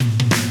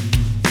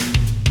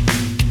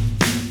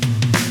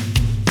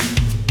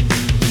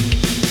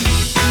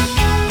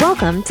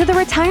Welcome to the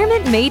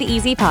Retirement Made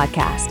Easy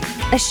podcast,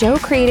 a show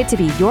created to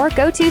be your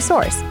go-to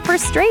source for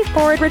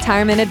straightforward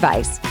retirement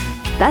advice.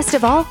 Best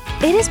of all,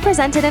 it is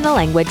presented in a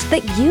language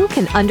that you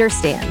can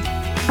understand.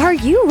 Are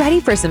you ready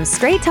for some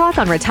straight talk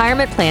on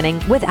retirement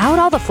planning without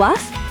all the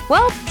fluff?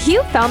 Well,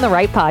 you found the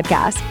right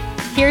podcast.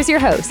 Here's your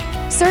host,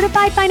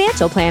 certified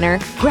financial planner,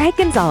 Greg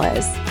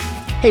Gonzalez.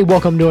 Hey,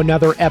 welcome to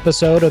another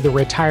episode of the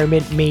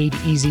Retirement Made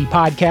Easy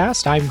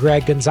podcast. I'm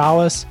Greg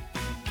Gonzalez.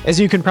 As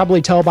you can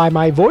probably tell by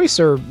my voice,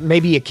 or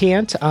maybe you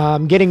can't,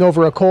 I'm getting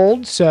over a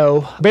cold,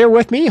 so bear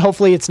with me.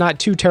 Hopefully it's not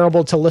too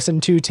terrible to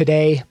listen to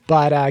today,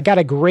 but I got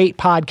a great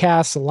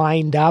podcast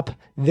lined up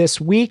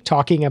this week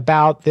talking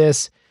about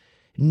this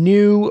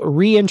new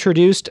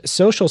reintroduced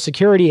Social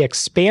Security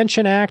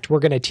Expansion Act. We're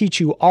going to teach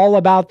you all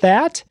about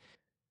that.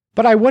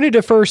 But I wanted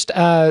to first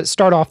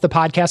start off the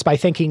podcast by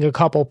thanking a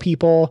couple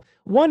people.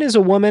 One is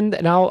a woman,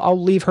 and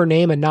I'll leave her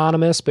name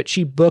anonymous, but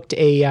she booked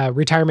a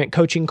retirement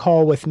coaching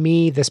call with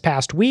me this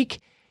past week,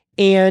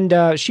 and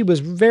she was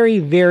very,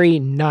 very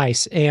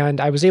nice. And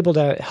I was able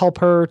to help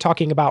her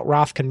talking about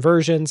Roth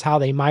conversions, how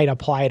they might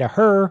apply to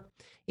her,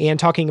 and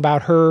talking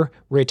about her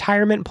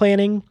retirement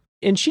planning.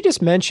 And she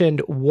just mentioned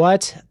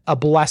what a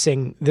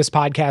blessing this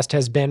podcast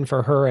has been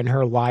for her in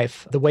her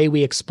life, the way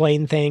we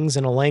explain things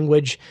in a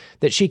language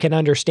that she can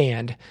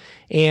understand.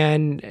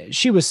 And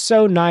she was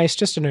so nice,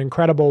 just an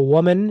incredible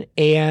woman.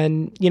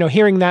 And,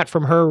 hearing that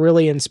from her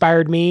really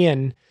inspired me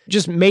and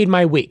just made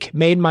my week,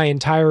 made my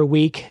entire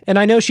week. And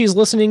I know she's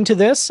listening to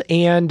this,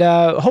 and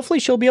hopefully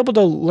she'll be able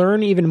to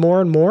learn even more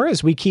and more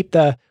as we keep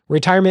the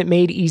Retirement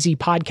Made Easy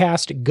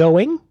podcast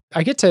going.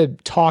 I get to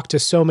talk to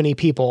so many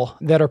people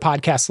that are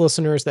podcast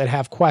listeners that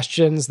have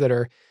questions, that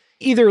are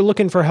either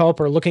looking for help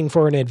or looking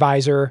for an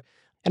advisor.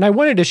 And I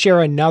wanted to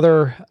share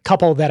another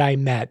couple that I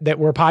met that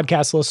were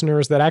podcast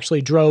listeners that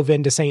actually drove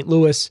into St.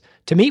 Louis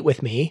to meet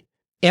with me.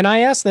 And I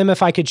asked them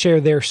if I could share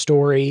their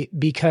story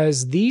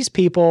because these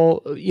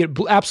people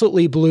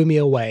absolutely blew me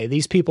away.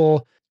 These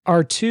people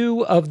are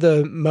two of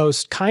the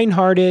most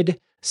kind-hearted,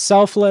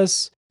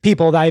 selfless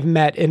people that I've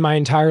met in my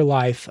entire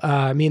life.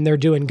 They're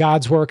doing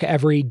God's work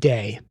every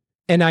day.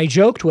 And I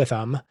joked with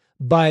them,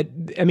 but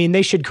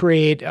they should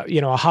create,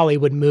 a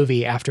Hollywood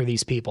movie after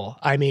these people.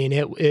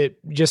 It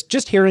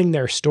just hearing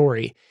their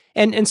story.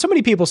 And so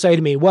many people say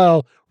to me,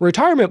 well,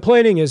 retirement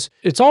planning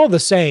it's all the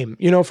same.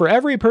 For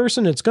every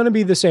person, it's going to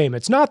be the same.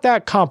 It's not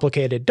that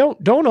complicated.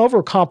 Don't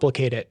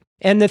overcomplicate it.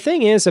 And the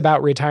thing is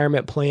about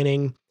retirement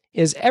planning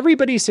is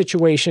everybody's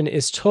situation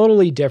is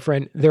totally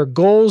different. Their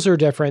goals are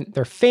different.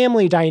 Their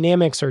family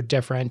dynamics are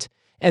different.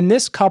 And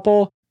this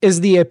couple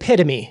is the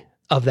epitome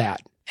of that.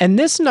 And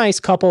this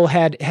nice couple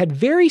had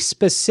very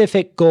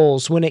specific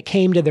goals when it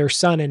came to their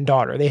son and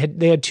daughter. They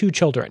had two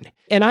children.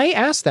 And I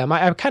asked them,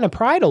 I kind of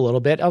pried a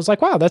little bit. I was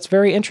like, wow, that's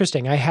very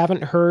interesting. I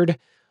haven't heard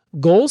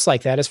goals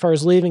like that as far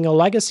as leaving a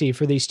legacy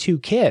for these two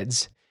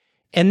kids.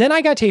 And then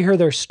I got to hear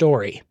their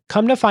story.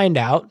 Come to find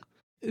out,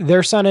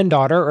 their son and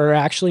daughter are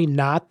actually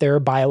not their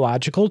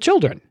biological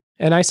children.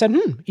 And I said,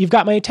 you've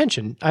got my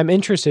attention. I'm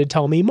interested.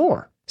 Tell me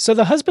more. So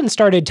the husband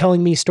started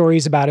telling me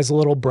stories about his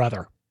little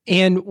brother.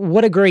 And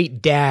what a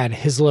great dad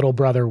his little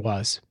brother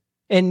was.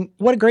 And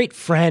what a great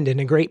friend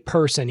and a great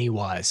person he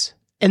was.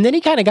 And then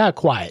he kind of got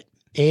quiet.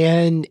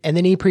 And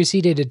then he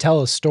proceeded to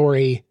tell a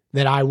story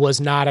that I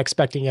was not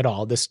expecting at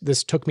all. This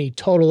took me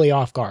totally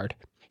off guard.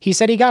 He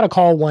said he got a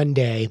call one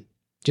day,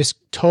 just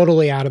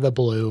totally out of the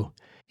blue.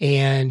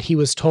 And he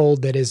was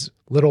told that his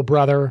little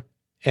brother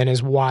and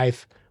his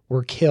wife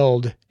were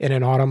killed in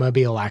an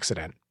automobile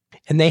accident.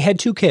 And they had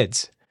two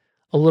kids,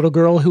 a little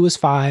girl who was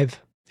 5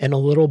 and a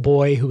little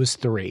boy who was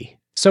 3.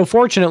 So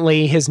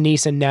fortunately, his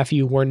niece and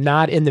nephew were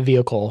not in the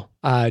vehicle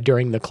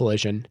during the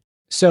collision.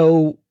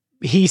 So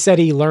he said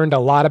he learned a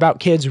lot about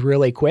kids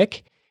really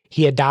quick.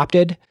 He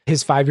adopted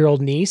his 5-year-old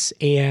niece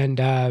and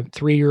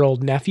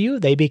 3-year-old nephew.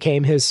 They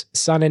became his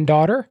son and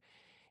daughter.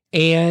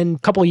 And a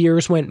couple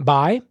years went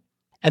by.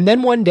 And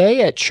then one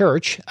day at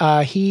church,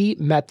 he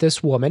met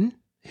this woman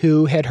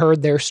who had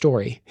heard their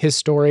story, his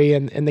story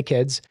and the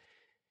kids.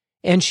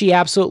 And she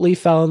absolutely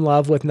fell in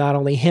love with not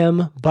only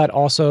him, but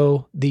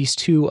also these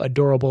two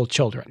adorable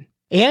children.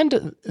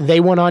 And they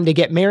went on to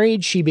get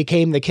married. She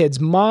became the kid's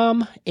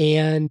mom,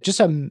 and just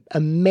an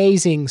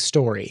amazing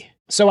story.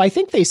 So I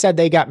think they said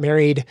they got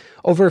married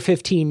over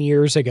 15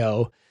 years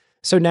ago.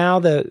 So now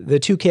the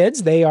two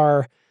kids, they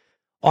are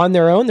on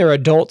their own. They're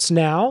adults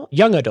now,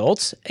 young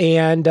adults.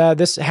 And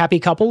this happy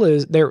couple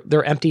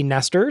they're empty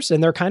nesters,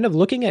 and they're kind of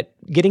looking at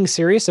getting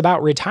serious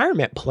about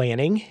retirement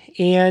planning.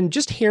 And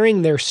just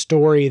hearing their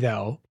story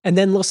though, and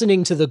then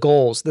listening to the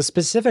goals, the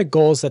specific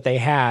goals that they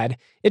had,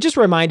 it just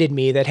reminded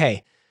me that,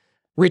 hey,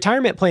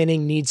 retirement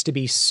planning needs to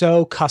be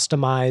so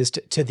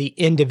customized to the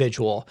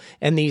individual.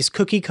 And these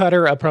cookie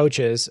cutter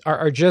approaches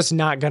are just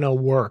not going to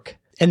work.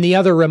 And the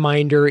other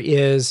reminder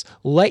is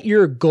let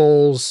your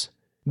goals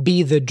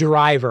be the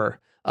driver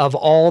of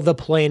all the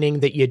planning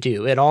that you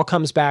do. It all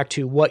comes back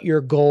to what your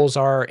goals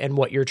are and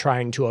what you're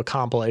trying to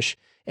accomplish.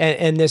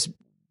 And this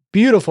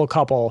beautiful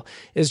couple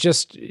is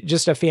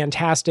just a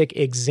fantastic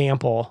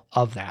example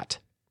of that.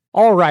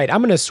 All right,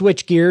 I'm going to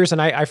switch gears,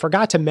 and I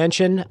forgot to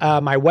mention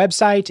my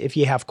website. If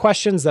you have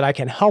questions that I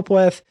can help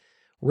with,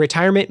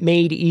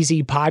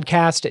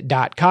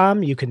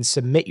 retirementmadeeasypodcast.com. You can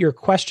submit your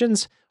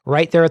questions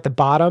right there at the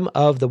bottom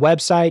of the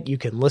website. You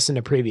can listen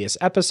to previous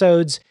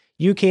episodes.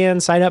 You can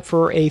sign up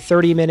for a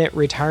 30-minute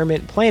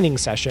retirement planning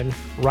session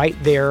right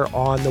there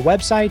on the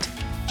website.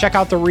 Check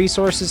out the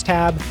resources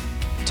tab.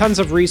 Tons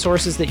of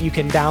resources that you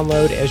can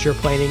download as you're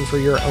planning for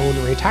your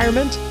own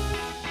retirement.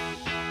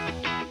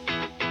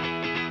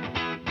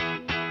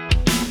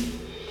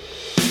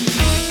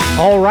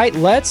 All right,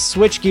 let's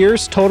switch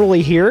gears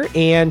totally here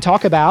and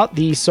talk about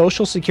the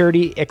Social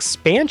Security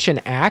Expansion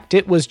Act.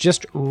 It was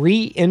just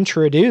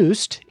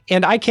reintroduced,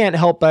 and I can't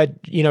help but,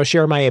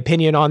 share my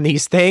opinion on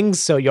these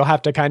things, so you'll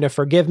have to kind of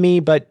forgive me,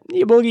 but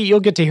you'll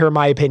get to hear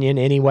my opinion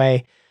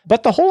anyway.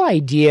 But the whole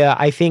idea,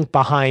 I think,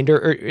 behind,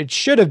 or it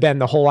should have been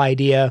the whole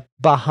idea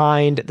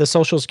behind the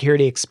Social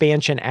Security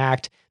Expansion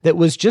Act that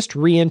was just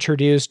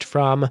reintroduced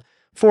from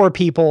 4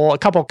 people, a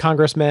couple of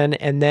congressmen,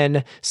 and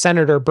then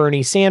Senator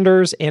Bernie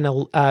Sanders and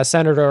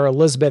Senator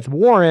Elizabeth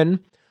Warren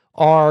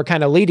are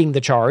kind of leading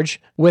the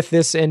charge with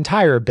this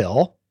entire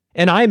bill.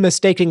 And I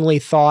mistakenly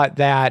thought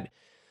that,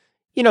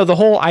 the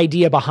whole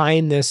idea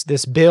behind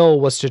this bill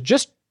was to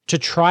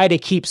try to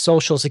keep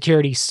Social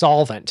Security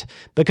solvent.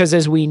 Because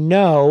as we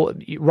know,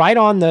 right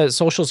on the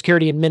Social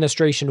Security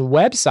Administration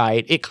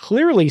website, it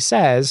clearly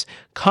says,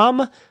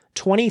 come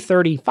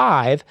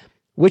 2035,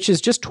 which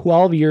is just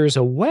 12 years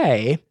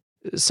away,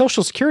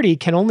 Social Security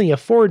can only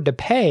afford to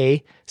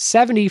pay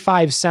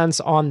 75 cents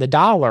on the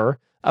dollar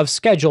of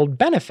scheduled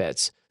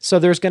benefits. So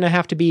there's going to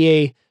have to be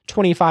a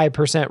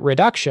 25%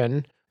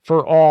 reduction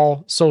for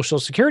all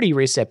Social Security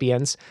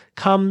recipients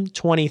come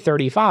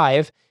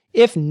 2035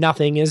 if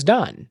nothing is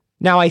done.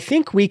 Now, I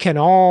think we can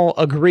all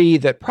agree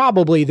that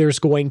probably there's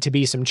going to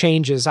be some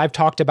changes. I've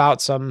talked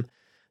about some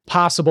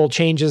possible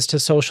changes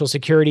to Social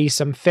Security,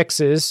 some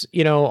fixes,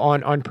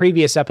 on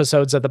previous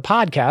episodes of the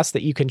podcast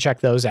that you can check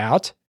those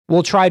out.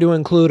 We'll try to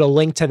include a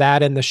link to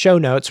that in the show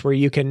notes where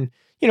you can,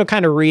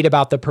 kind of read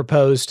about the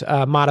proposed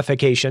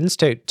modifications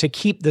to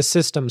keep the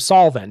system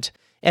solvent.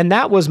 And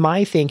that was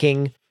my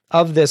thinking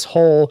of this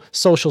whole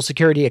Social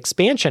Security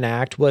Expansion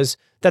Act, was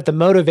that the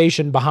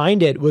motivation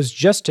behind it was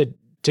just to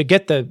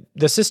get the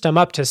system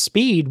up to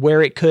speed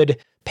where it could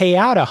pay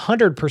out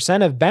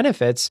 100% of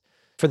benefits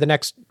for the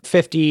next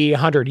 50,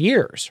 100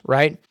 years,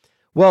 right?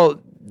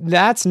 Well,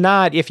 that's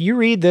not, if you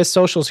read this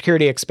Social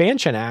Security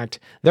Expansion Act,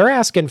 they're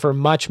asking for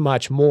much,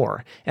 much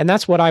more. And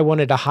that's what I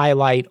wanted to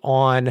highlight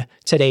on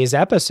today's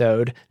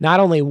episode,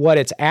 not only what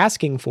it's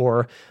asking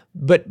for,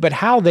 but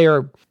how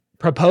they're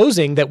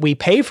proposing that we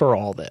pay for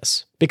all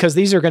this, because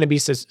these are going to be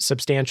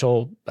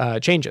substantial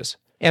changes.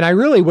 And I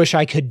really wish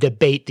I could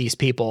debate these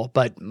people,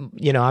 but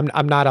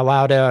I'm not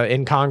allowed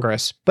in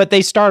Congress. But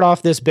they start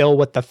off this bill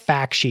with the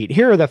fact sheet.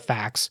 Here are the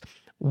facts.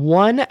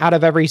 1 out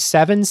of every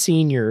 7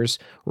 seniors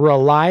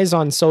relies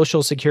on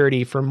Social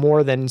Security for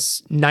more than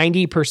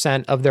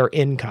 90% of their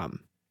income.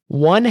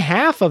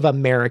 1/2 of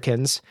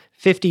Americans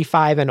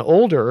 55 and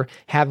older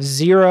have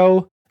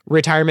 0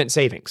 retirement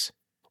savings.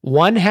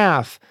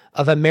 1/2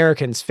 of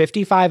Americans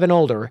 55 and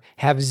older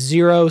have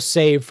 0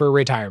 saved for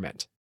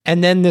retirement.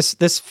 And then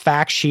this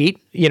fact sheet,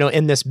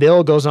 in this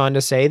bill goes on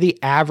to say the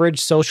average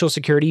Social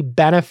Security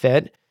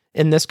benefit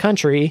in this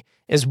country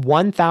is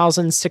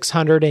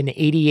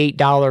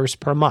 $1,688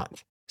 per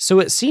month. So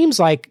it seems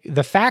like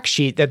the fact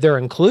sheet that they're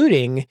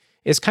including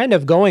is kind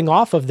of going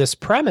off of this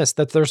premise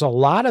that there's a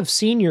lot of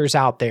seniors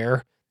out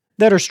there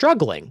that are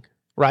struggling,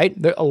 right?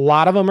 A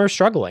lot of them are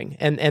struggling.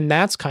 And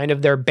that's kind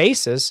of their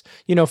basis,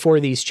 for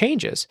these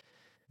changes.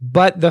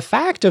 But the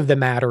fact of the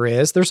matter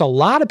is there's a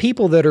lot of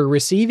people that are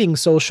receiving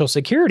Social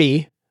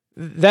Security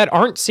that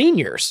aren't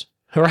seniors,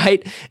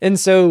 right? And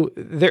so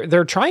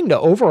they're trying to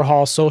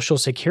overhaul Social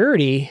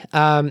Security.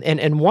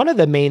 And one of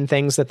the main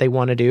things that they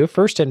want to do,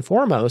 first and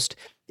foremost,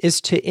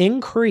 is to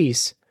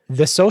increase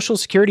the Social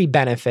Security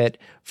benefit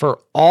for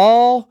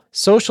all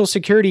Social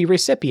Security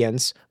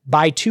recipients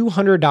by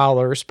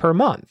 $200 per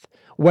month,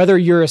 whether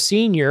you're a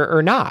senior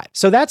or not.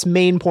 So that's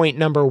main point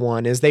number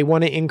 1, is they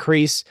want to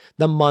increase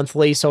the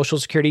monthly Social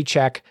Security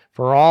check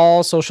for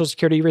all Social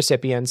Security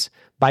recipients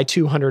by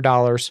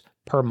 $200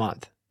 per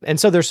month. And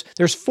so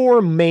there's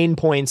 4 main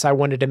points I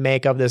wanted to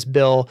make of this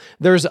bill.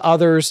 There's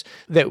others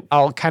that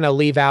I'll kind of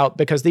leave out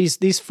because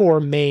these 4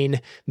 main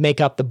make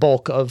up the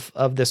bulk of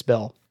this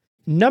bill.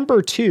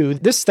 Number 2,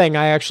 this thing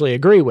I actually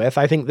agree with.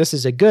 I think this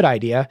is a good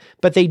idea,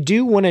 but they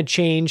do want to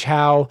change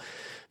how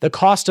the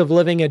cost of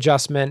living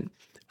adjustment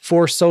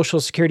for Social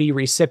Security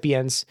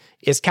recipients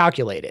is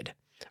calculated.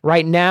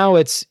 Right now,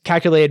 it's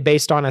calculated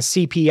based on a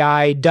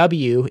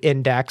CPI-W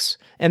index,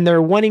 and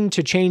they're wanting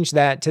to change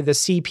that to the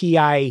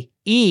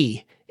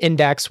CPI-E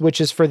index,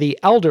 which is for the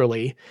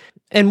elderly.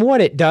 And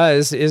what it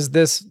does is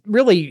this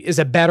really is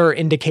a better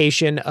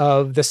indication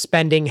of the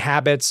spending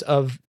habits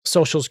of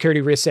Social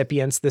Security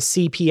recipients, the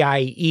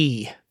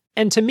CPI-E.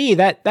 And to me,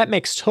 that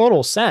makes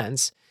total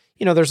sense.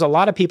 There's a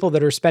lot of people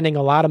that are spending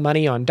a lot of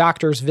money on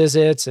doctor's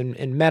visits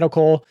and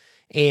medical,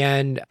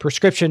 and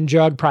prescription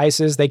drug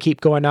prices, they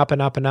keep going up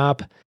and up and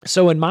up.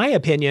 So in my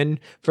opinion,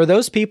 for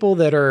those people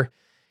that are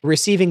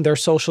receiving their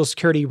Social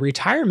Security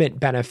retirement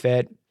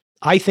benefit,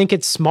 I think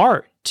it's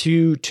smart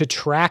to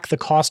track the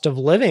cost of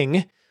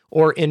living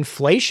or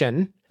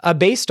inflation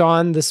based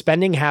on the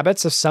spending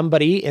habits of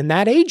somebody in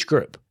that age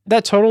group.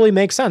 That totally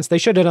makes sense. They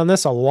should have done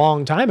this a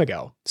long time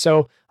ago.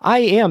 So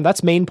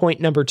that's main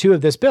point number 2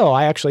 of this bill.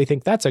 I actually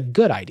think that's a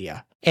good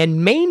idea.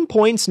 And main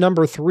points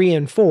number 3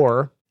 and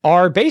 4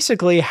 are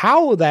basically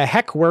how the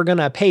heck we're going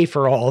to pay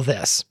for all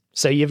this.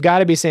 So you've got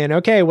to be saying,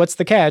 okay, what's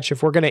the catch?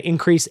 If we're going to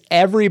increase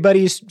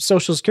everybody's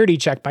Social Security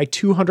check by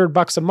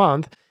 $200 a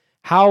month,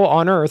 how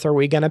on earth are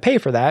we going to pay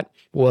for that?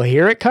 Well,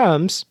 here it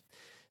comes.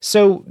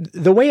 So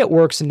the way it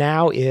works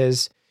now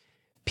is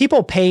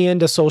people pay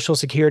into Social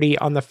Security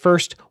on the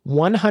first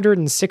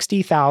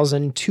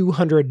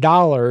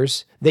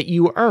 $160,200 that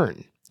you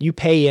earn. You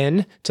pay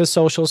in to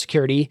Social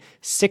Security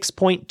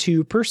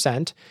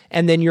 6.2%,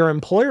 and then your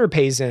employer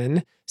pays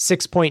in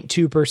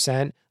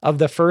 6.2% of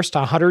the first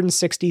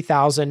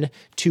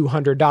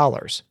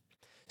 $160,200.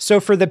 So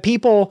for the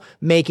people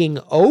making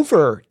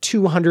over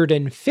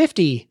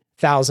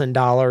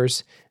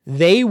 $250,000,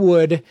 they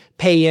would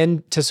pay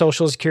in to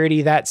Social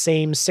Security that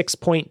same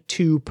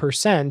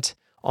 6.2%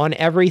 on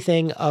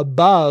everything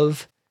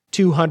above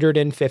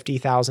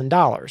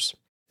 $250,000.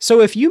 So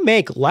if you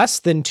make less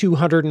than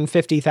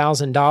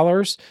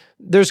 $250,000,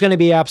 there's going to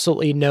be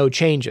absolutely no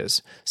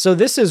changes. So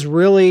this is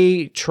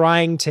really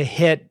trying to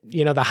hit,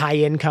 the high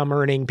income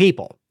earning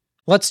people.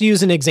 Let's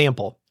use an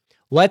example.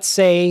 Let's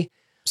say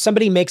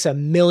somebody makes $1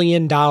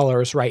 million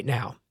right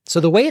now. So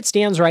the way it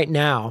stands right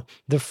now,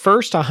 the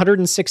first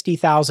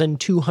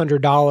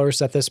 $160,200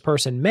 that this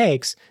person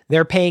makes,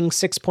 they're paying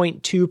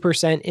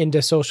 6.2%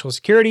 into Social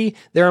Security.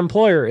 Their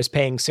employer is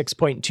paying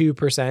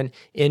 6.2%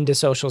 into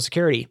Social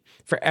Security.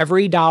 For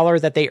every dollar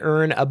that they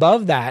earn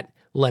above that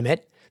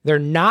limit, they're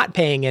not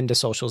paying into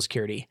Social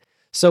Security.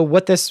 So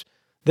what this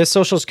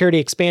Social Security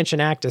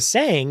Expansion Act is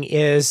saying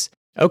is,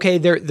 okay,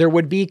 there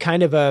would be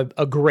kind of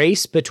a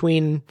grace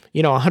between,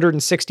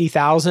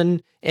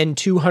 $160,000 and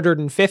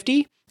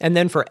 $250,000. And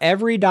then for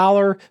every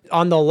dollar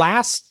on the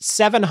last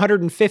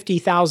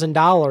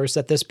 $750,000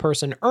 that this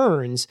person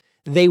earns,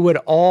 they would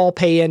all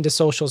pay into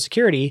Social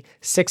Security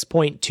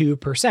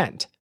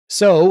 6.2%.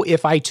 So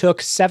if I took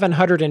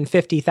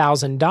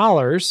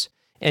 $750,000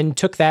 and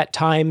took that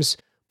times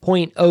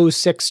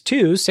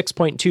 0.062,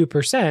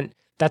 6.2%,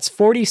 that's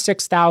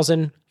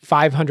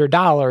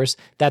 $46,500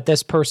 that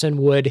this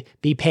person would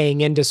be paying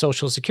into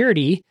Social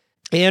Security.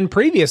 And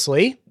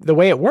previously, the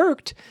way it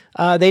worked,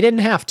 they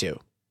didn't have to.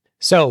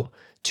 So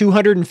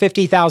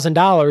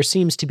 $250,000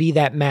 seems to be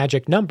that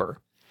magic number,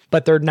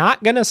 but they're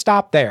not going to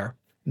stop there.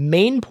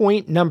 Main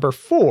point number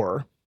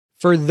 4,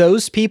 for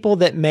those people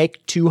that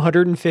make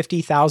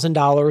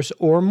 $250,000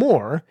 or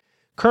more,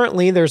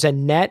 currently there's a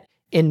net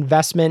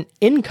investment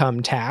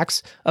income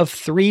tax of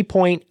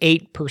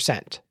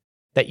 3.8%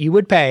 that you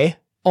would pay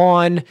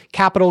on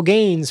capital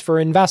gains for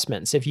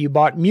investments if you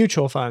bought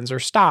mutual funds or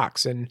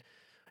stocks, and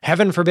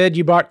heaven forbid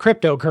you bought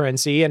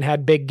cryptocurrency and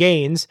had big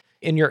gains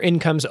and your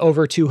income's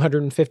over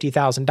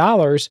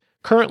 $250,000,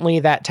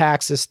 currently that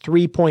tax is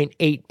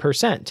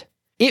 3.8%.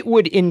 It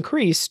would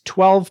increase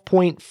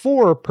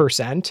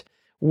 12.4%,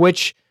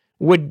 which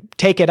would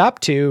take it up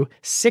to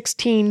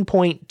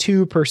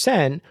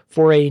 16.2%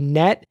 for a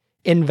net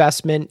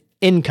investment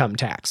income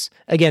tax.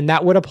 Again,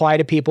 that would apply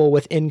to people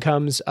with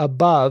incomes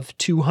above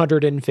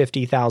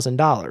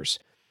 $250,000.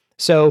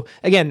 So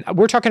again,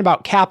 we're talking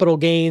about capital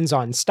gains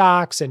on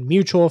stocks and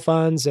mutual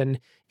funds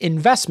and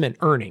investment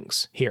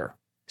earnings here.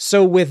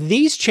 So with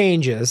these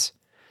changes,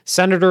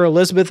 Senator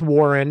Elizabeth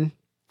Warren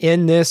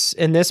in this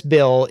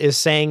bill is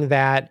saying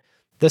that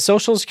the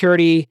Social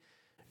Security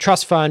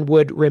Trust Fund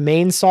would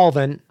remain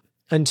solvent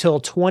until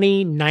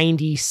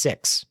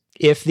 2096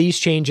 if these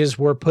changes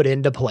were put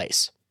into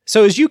place.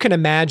 So as you can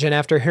imagine,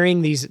 after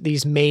hearing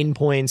these main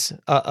points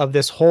of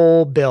this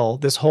whole bill,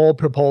 this whole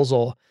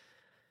proposal,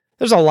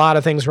 there's a lot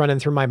of things running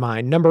through my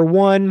mind. Number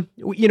one,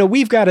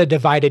 we've got a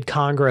divided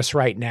Congress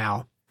right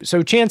now.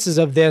 So chances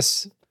of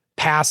this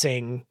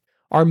passing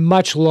are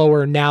much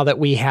lower now that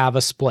we have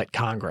a split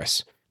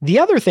Congress. The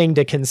other thing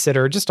to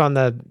consider, just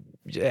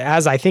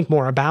as I think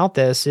more about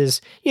this, is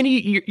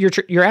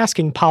you're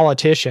asking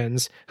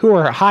politicians who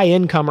are high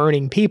income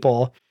earning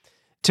people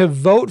to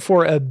vote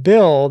for a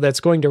bill that's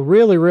going to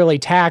really, really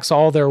tax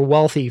all their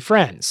wealthy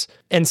friends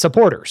and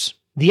supporters.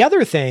 The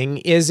other thing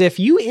is if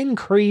you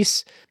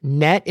increase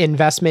net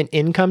investment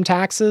income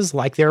taxes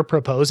like they're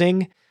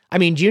proposing,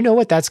 do you know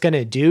what that's going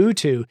to do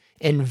to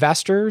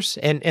investors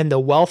and the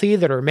wealthy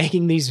that are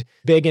making these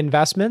big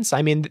investments?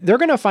 They're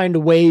going to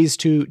find ways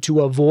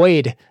to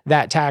avoid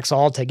that tax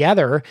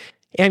altogether.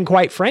 And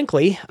quite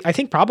frankly, I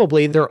think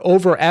probably they're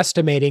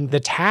overestimating the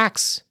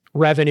tax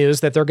revenues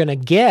that they're going to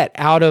get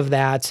out of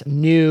that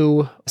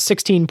new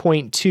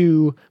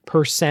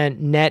 16.2%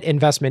 net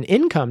investment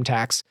income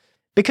tax.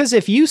 Because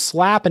if you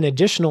slap an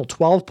additional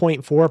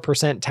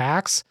 12.4%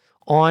 tax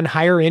on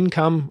higher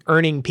income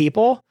earning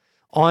people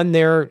on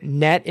their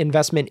net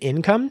investment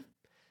income,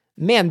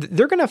 man,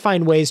 they're going to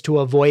find ways to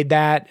avoid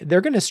that.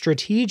 They're going to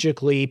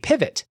strategically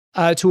pivot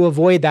to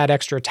avoid that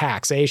extra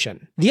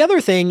taxation. The other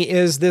thing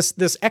is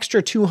this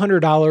extra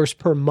 $200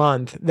 per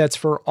month that's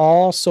for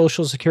all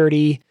Social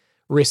Security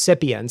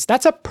recipients.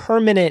 That's a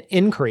permanent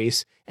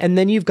increase. And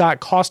then you've got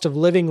cost of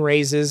living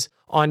raises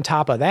on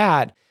top of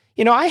that.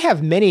 I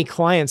have many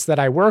clients that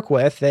I work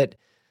with that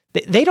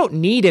they don't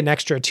need an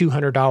extra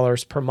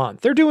 $200 per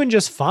month. They're doing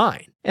just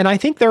fine. And I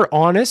think they're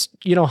honest,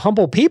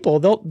 humble people.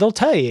 They'll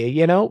tell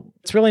you,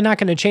 it's really not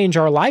going to change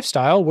our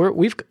lifestyle.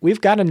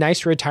 We've got a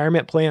nice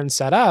retirement plan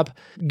set up.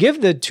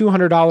 Give the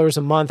 $200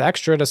 a month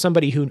extra to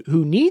somebody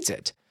who needs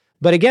it.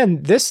 But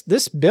again, this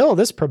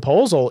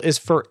proposal is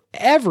for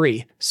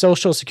every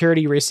Social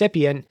Security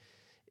recipient,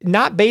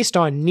 not based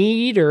on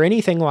need or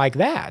anything like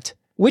that,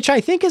 which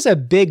I think is a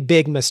big,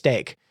 big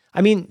mistake.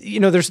 I mean,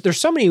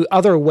 there's so many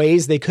other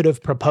ways they could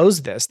have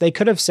proposed this. They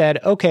could have said,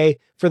 okay,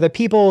 for the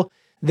people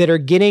that are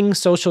getting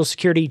Social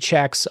Security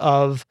checks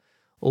of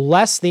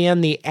less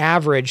than the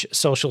average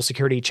Social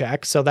Security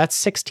check, so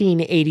that's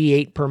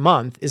 $16.88 per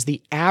month is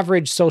the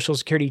average Social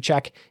Security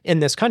check in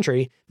this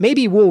country,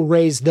 maybe we'll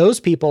raise those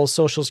people's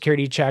Social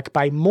Security check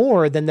by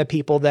more than the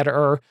people that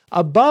are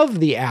above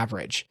the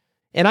average.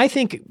 And I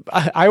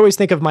always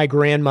think of my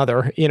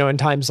grandmother, in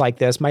times like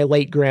this, my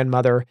late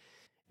grandmother,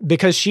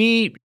 because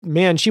she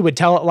would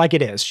tell it like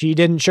it is. She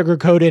didn't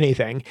sugarcoat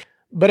anything.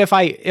 But if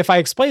I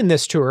explained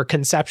this to her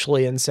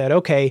conceptually and said,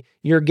 okay,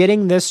 you're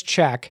getting this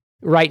check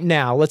right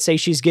now, let's say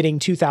she's getting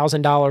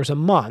 $2,000 a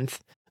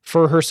month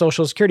for her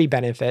Social Security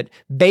benefit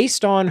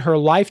based on her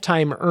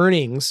lifetime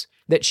earnings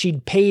that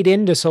she'd paid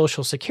into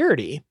Social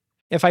Security.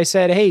 If I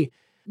said, hey,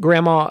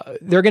 Grandma,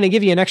 they're going to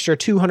give you an extra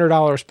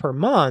 $200 per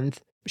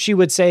month, she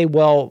would say,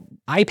 well,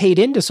 I paid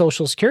into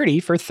Social Security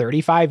for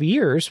 35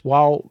 years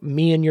while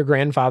me and your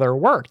grandfather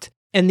worked.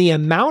 And the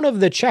amount of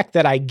the check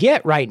that I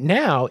get right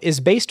now is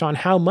based on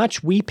how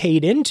much we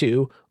paid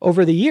into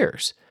over the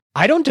years.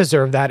 I don't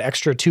deserve that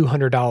extra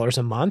 $200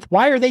 a month.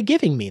 Why are they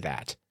giving me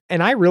that?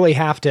 And I really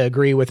have to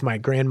agree with my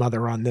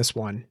grandmother on this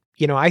one.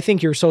 I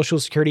think your Social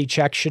Security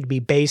check should be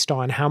based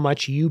on how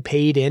much you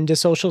paid into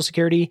Social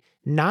Security,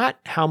 not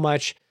how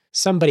much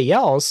somebody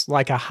else,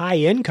 like a high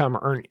income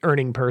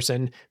earning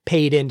person,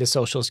 paid into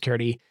Social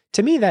Security.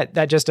 To me,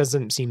 that just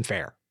doesn't seem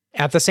fair.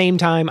 At the same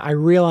time, I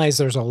realize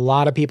there's a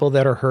lot of people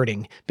that are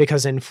hurting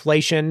because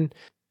inflation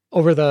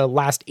over the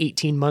last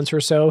 18 months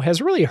or so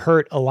has really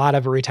hurt a lot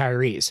of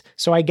retirees.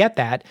 So I get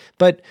that.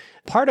 But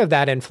part of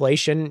that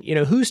inflation,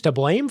 who's to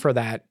blame for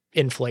that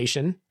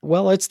inflation?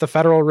 Well, it's the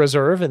Federal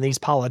Reserve and these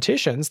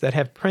politicians that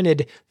have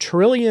printed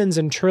trillions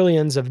and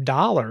trillions of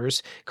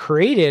dollars,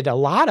 created a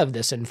lot of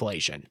this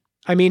inflation.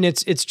 I mean,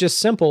 it's just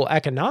simple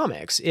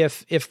economics.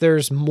 If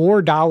there's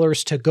more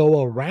dollars to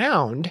go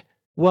around,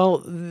 well,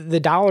 the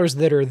dollars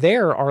that are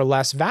there are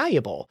less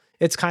valuable.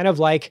 It's kind of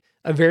like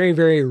a very,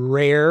 very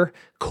rare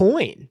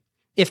coin.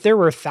 If there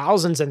were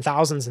thousands and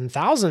thousands and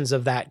thousands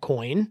of that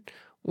coin,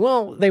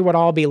 well, they would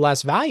all be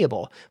less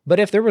valuable. But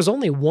if there was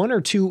only one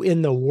or two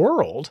in the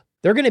world,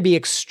 they're going to be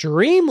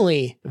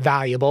extremely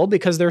valuable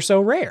because they're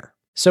so rare.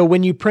 So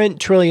when you print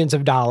trillions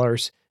of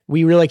dollars,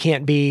 we really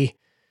can't be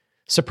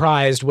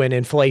surprised when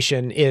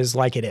inflation is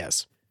like it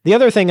is. The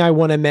other thing I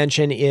want to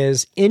mention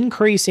is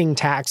increasing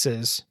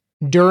taxes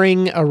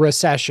during a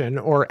recession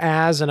or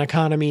as an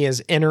economy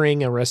is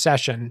entering a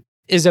recession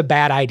is a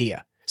bad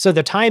idea. So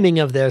the timing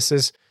of this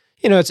is,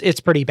 it's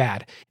pretty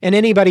bad. And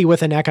anybody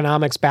with an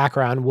economics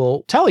background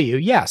will tell you,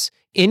 yes,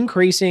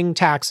 increasing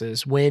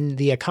taxes when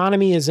the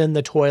economy is in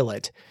the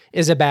toilet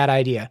is a bad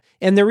idea.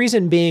 And the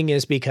reason being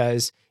is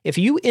because if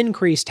you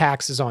increase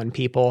taxes on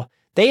people,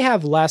 they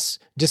have less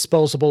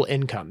disposable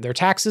income. Their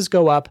taxes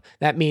go up.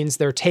 That means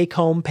their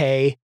take-home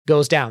pay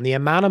goes down. The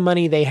amount of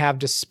money they have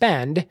to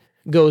spend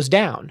goes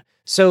down.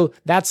 So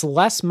that's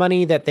less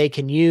money that they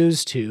can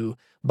use to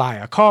buy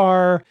a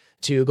car,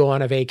 to go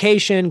on a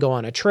vacation, go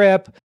on a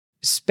trip,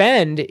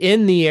 spend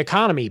in the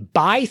economy,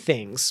 buy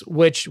things,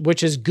 which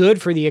is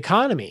good for the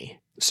economy.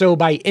 So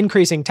by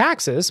increasing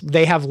taxes,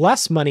 they have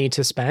less money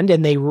to spend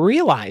and they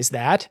realize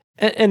that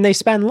and they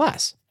spend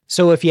less.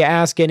 So if you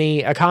ask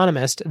any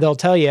economist, they'll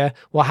tell you,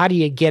 well, how do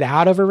you get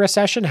out of a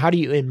recession? How do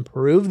you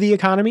improve the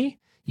economy?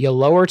 You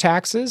lower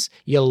taxes,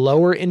 you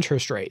lower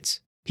interest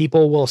rates.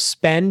 People will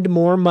spend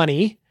more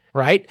money,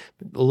 right?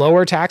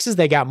 Lower taxes,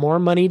 they got more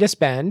money to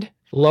spend.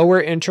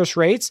 Lower interest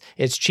rates,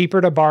 it's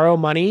cheaper to borrow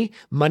money.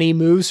 Money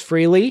moves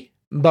freely.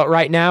 But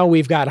right now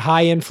we've got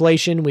high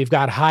inflation, we've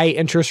got high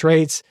interest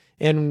rates.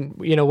 And,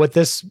 with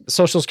this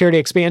Social Security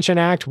Expansion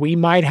Act, we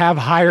might have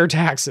higher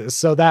taxes.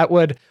 So that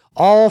would,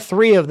 all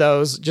three of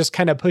those just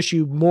kind of push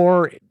you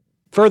more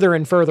further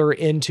and further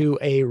into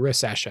a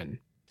recession.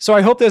 So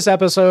I hope this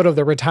episode of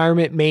the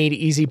Retirement Made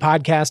Easy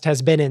podcast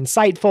has been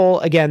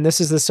insightful. Again,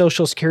 this is the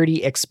Social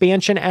Security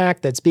Expansion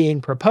Act that's being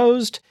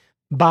proposed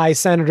by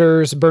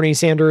Senators Bernie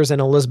Sanders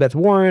and Elizabeth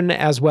Warren,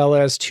 as well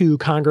as two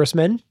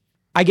congressmen.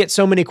 I get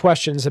so many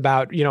questions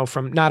about,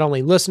 from not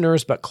only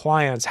listeners, but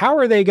clients. How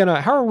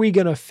are we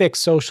going to fix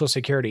Social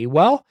Security?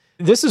 Well,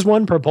 This is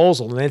one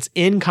proposal, and it's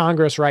in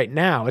Congress right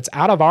now. It's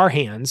out of our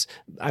hands.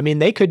 I mean,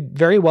 they could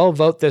very well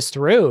vote this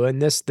through,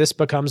 and this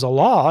becomes a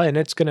law, and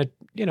it's going to,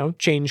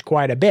 change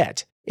quite a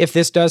bit. If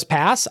this does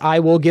pass, I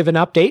will give an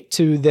update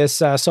to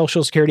this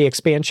Social Security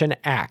Expansion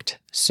Act.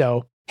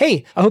 So,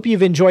 hey, I hope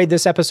you've enjoyed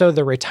this episode of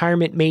the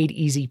Retirement Made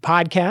Easy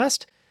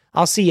podcast.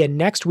 I'll see you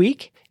next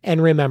week,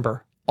 and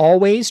remember,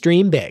 always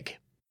dream big.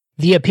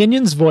 The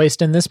opinions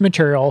voiced in this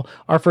material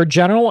are for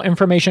general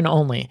information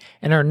only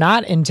and are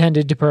not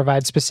intended to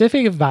provide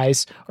specific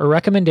advice or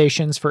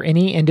recommendations for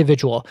any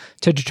individual.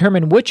 To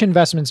determine which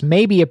investments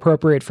may be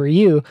appropriate for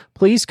you,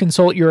 please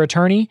consult your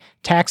attorney,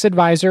 tax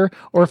advisor,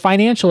 or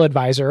financial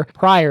advisor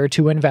prior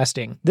to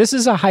investing. This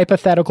is a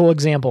hypothetical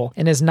example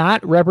and is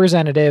not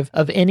representative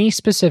of any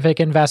specific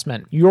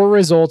investment. Your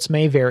results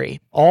may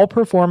vary. All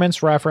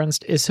performance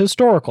referenced is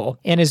historical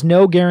and is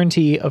no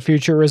guarantee of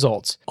future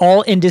results.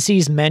 All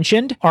indices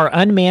mentioned are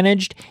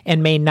unmanaged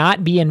and may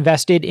not be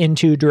invested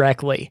into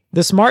directly.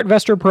 The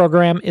SmartVestor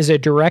program is a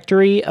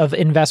directory of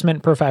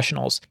investment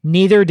professionals.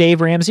 Neither Dave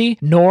Ramsey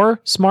nor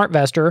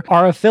SmartVestor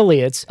are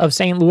affiliates of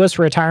St. Louis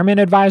Retirement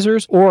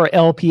Advisors or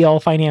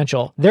LPL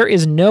Financial. There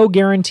is no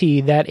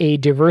guarantee that a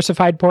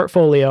diversified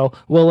portfolio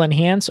will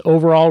enhance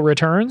overall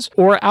returns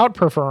or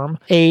outperform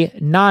a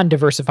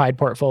non-diversified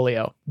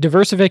portfolio.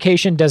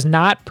 Diversification does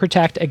not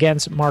protect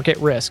against market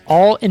risk.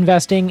 All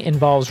investing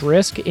involves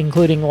risk,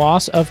 including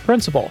loss of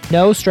principal.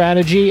 No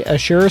strategy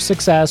assures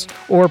success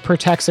or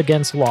protects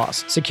against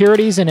loss.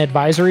 Securities and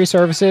advisory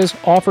services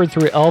offered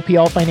through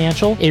LPL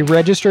Financial, a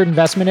registered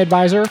investment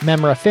advisor,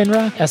 member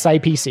FINRA,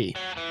 SIPC.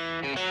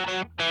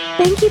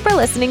 Thank you for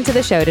listening to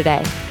the show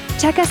today.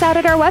 Check us out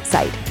at our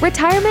website,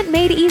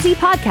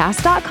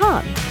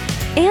 retirementmadeeasypodcast.com.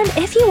 And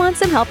if you want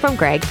some help from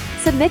Greg,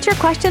 submit your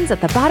questions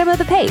at the bottom of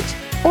the page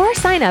or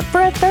sign up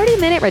for a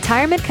 30-minute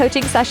retirement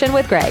coaching session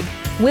with Greg.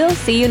 We'll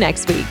see you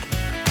next week.